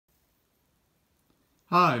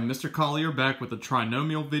Hi, Mr. Collier back with a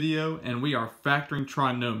trinomial video, and we are factoring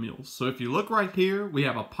trinomials. So if you look right here, we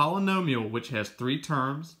have a polynomial which has 3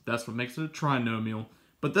 terms. That's what makes it a trinomial.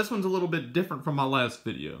 But this one's a little bit different from my last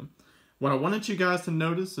video. What I wanted you guys to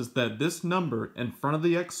notice is that this number in front of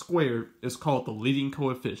the x squared is called the leading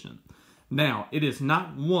coefficient. Now, it is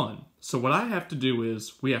not 1, so what I have to do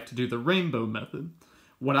is, we have to do the rainbow method.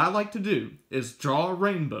 What I like to do is draw a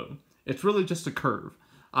rainbow. It's really just a curve.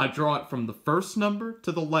 I draw it from the first number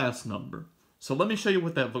to the last number. So let me show you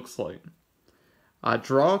what that looks like. I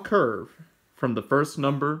draw a curve from the first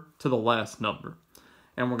number to the last number.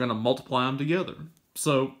 And we're going to multiply them together.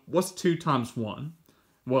 So what's 2 times 1?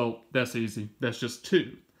 Well, that's easy. That's just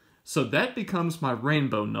 2. So that becomes my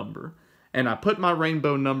rainbow number. And I put my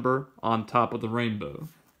rainbow number on top of the rainbow.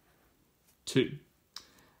 2.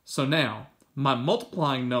 So now, my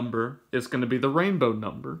multiplying number is going to be the rainbow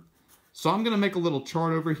number. So I'm going to make a little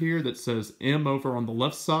chart over here that says M over on the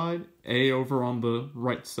left side, A over on the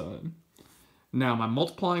right side. Now my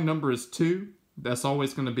multiplying number is 2. That's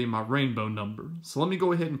always going to be my rainbow number. So let me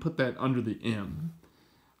go ahead and put that under the M.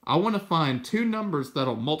 I want to find 2 numbers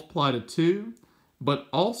that'll multiply to 2, but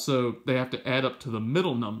also they have to add up to the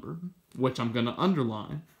middle number, which I'm going to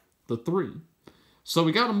underline, the 3. So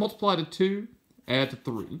we got to multiply to 2, add to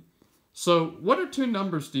 3. So what are 2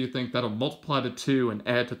 numbers do you think that'll multiply to 2 and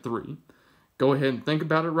add to 3? Go ahead and think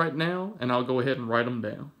about it right now, and I'll go ahead and write them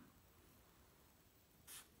down.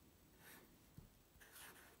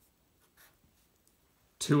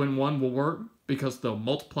 2 and 1 will work because they'll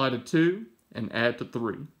multiply to 2 and add to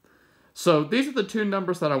 3. So these are the 2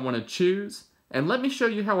 numbers that I want to choose, and let me show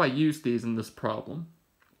you how I use these in this problem.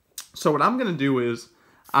 So what I'm going to do is,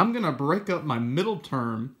 I'm going to break up my middle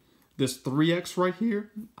term, this 3x right here.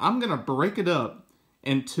 I'm going to break it up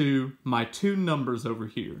into my 2 numbers over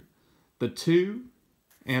here, the 2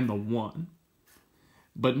 and the 1.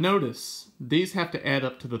 But notice, these have to add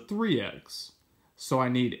up to the 3x, so I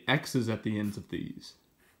need x's at the ends of these.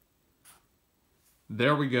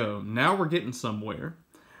 There we go. Now we're getting somewhere.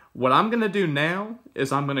 What I'm going to do now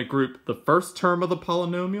is I'm going to group the first term of the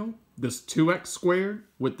polynomial, this 2x squared,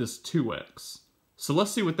 with this 2x. So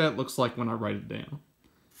let's see what that looks like when I write it down.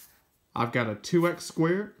 I've got a 2x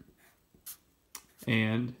squared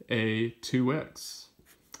and a 2x.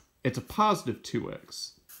 It's a positive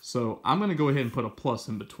 2x. So I'm going to go ahead and put a plus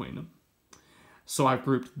in between them. So I've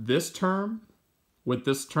grouped this term with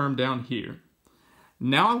this term down here.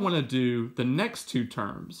 Now I want to do the next 2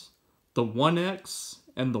 terms, the 1x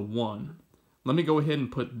and the 1. Let me go ahead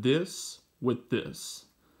and put this with this.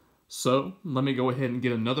 So let me go ahead and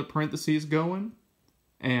get another parentheses going.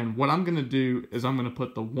 And what I'm going to do is I'm going to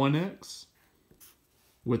put the 1x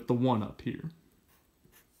with the 1 up here.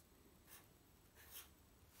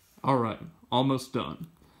 Alright, almost done.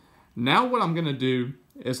 Now what I'm going to do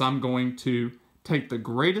is I'm going to take the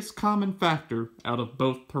greatest common factor out of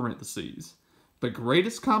both parentheses. The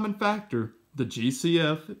greatest common factor, the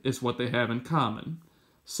GCF, is what they have in common.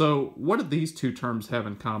 So what do these 2 terms have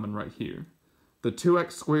in common right here? The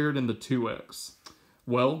 2x squared and the 2x.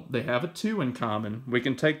 Well, they have a 2 in common. We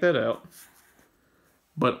can take that out.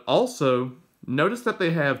 But also, notice that they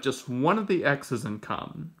have just one of the x's in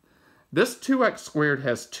common. This 2x squared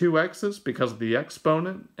has 2 x's because of the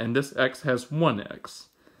exponent, and this x has 1x.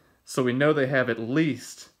 So we know they have at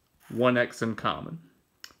least 1 x in common.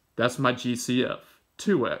 That's my GCF,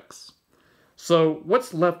 2x. So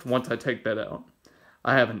what's left once I take that out?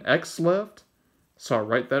 I have an x left, so I'll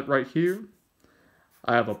write that right here.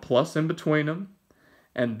 I have a plus in between them.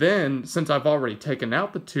 And then, since I've already taken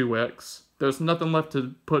out the 2x, there's nothing left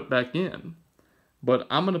to put back in. But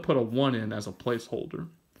I'm going to put a 1 in as a placeholder.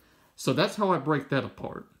 So that's how I break that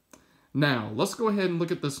apart. Now, let's go ahead and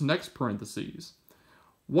look at this next parentheses.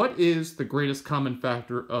 What is the greatest common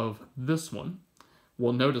factor of this one?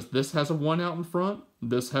 Well, notice this has a 1 out in front,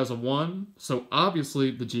 this has a 1, so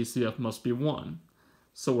obviously the GCF must be 1.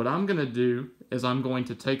 So what I'm going to do is I'm going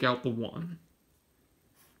to take out the 1.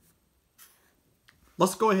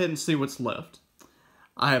 Let's go ahead and see what's left.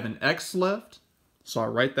 I have an x left, so I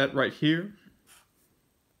write that right here.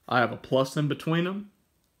 I have a plus in between them,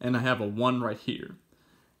 and I have a 1 right here.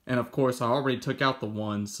 And of course, I already took out the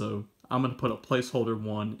 1, so I'm going to put a placeholder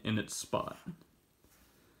 1 in its spot.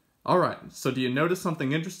 Alright, so do you notice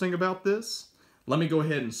something interesting about this? Let me go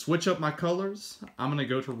ahead and switch up my colors. I'm going to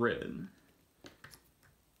go to red.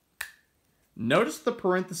 Notice the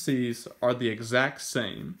parentheses are the exact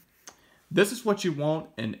same. This is what you want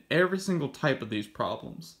in every single type of these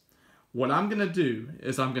problems. What I'm going to do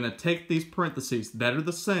is I'm going to take these parentheses that are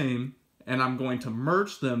the same and I'm going to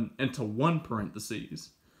merge them into 1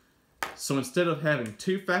 parentheses. So instead of having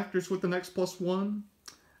 2 factors with an x plus 1,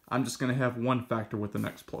 I'm just going to have one factor with an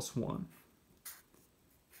x plus 1.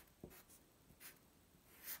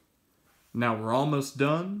 Now we're almost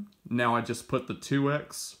done. Now I just put the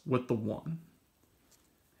 2x with the 1.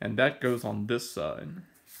 And that goes on this side.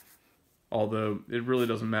 Although it really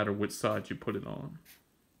doesn't matter which side you put it on.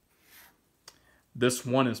 This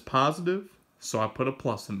 1 is positive, so I put a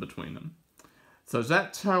plus in between them. So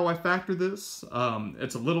that's how I factor this.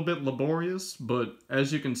 It's a little bit laborious, but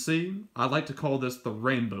as you can see, I like to call this the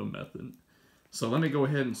rainbow method. So let me go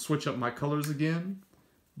ahead and switch up my colors again.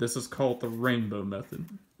 This is called the rainbow method.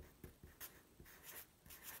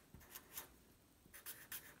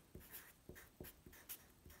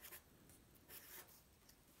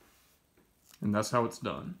 And that's how it's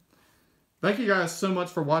done. Thank you guys so much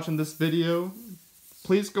for watching this video.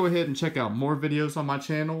 Please go ahead and check out more videos on my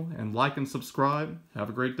channel and like and subscribe. Have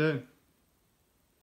a great day.